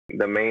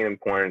The main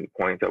important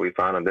points that we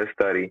found on this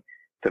study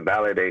to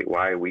validate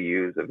why we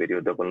use a video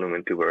double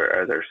lumen tube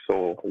as our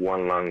sole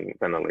one lung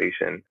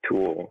ventilation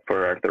tool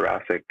for our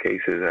thoracic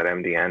cases at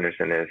MD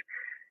Anderson is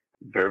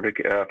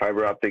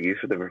fiber optic use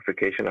for the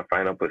verification of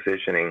final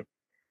positioning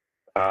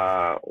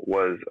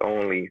was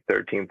only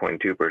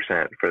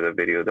 13.2% for the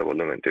video double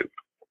lumen tube.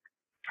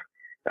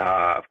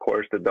 Of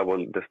course,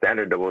 the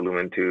standard double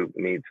lumen tube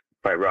needs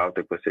fiber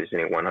optic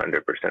positioning 100%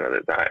 of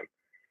the time.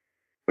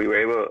 We were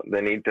able,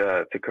 the need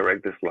to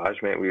correct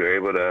dislodgement, we were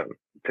able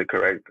to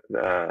correct,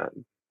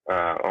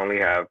 only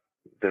have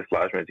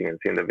dislodgement, you can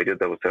see in the video,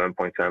 that was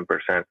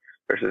 7.7%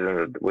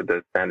 versus with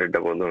the standard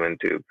double lumen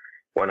tube,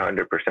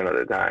 100% of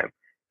the time.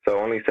 So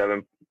only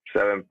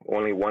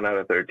only 1 out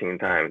of 13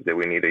 times that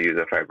we need to use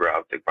a fiber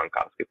optic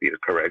bronchoscopy to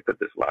correct the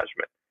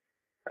dislodgement.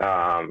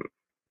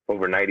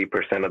 Over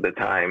 90% of the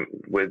time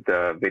with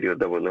the video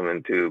double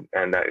lumen tube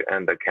and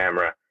the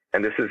camera,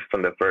 and this is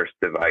from the first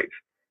device,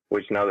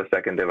 which now the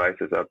second device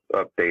is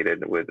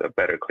updated with a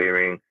better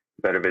clearing,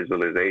 better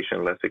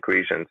visualization, less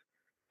secretions.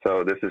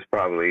 So this is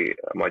probably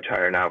much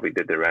higher now. We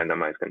did the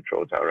randomized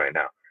control trial right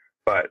now,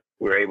 but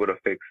we're able to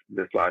fix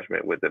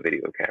dislodgement with the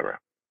video camera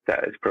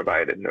that is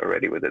provided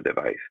already with the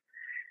device.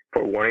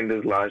 For warning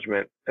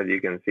dislodgement, as you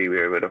can see,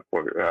 we're able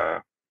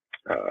to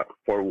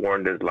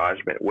forewarn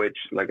dislodgement, which,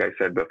 like I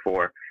said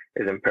before,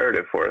 is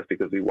imperative for us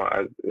because we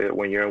want,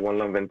 when you're in one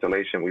lung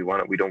ventilation, we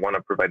don't want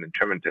to provide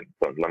intermittent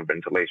one lung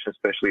ventilation,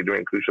 especially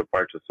during crucial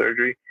parts of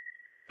surgery,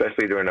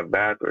 especially during a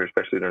bath or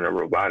especially during a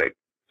robotic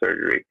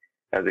surgery,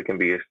 as it can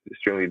be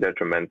extremely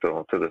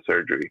detrimental to the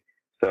surgery.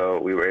 So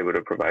we were able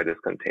to provide this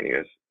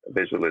continuous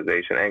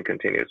visualization and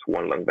continuous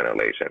one lung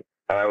ventilation.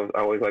 I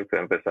always like to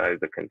emphasize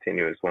the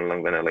continuous one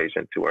lung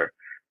ventilation to our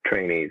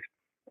trainees.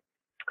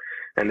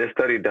 And this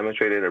study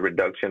demonstrated a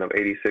reduction of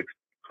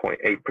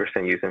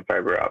 86.8% use in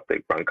fiber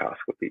optic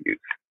bronchoscopy use.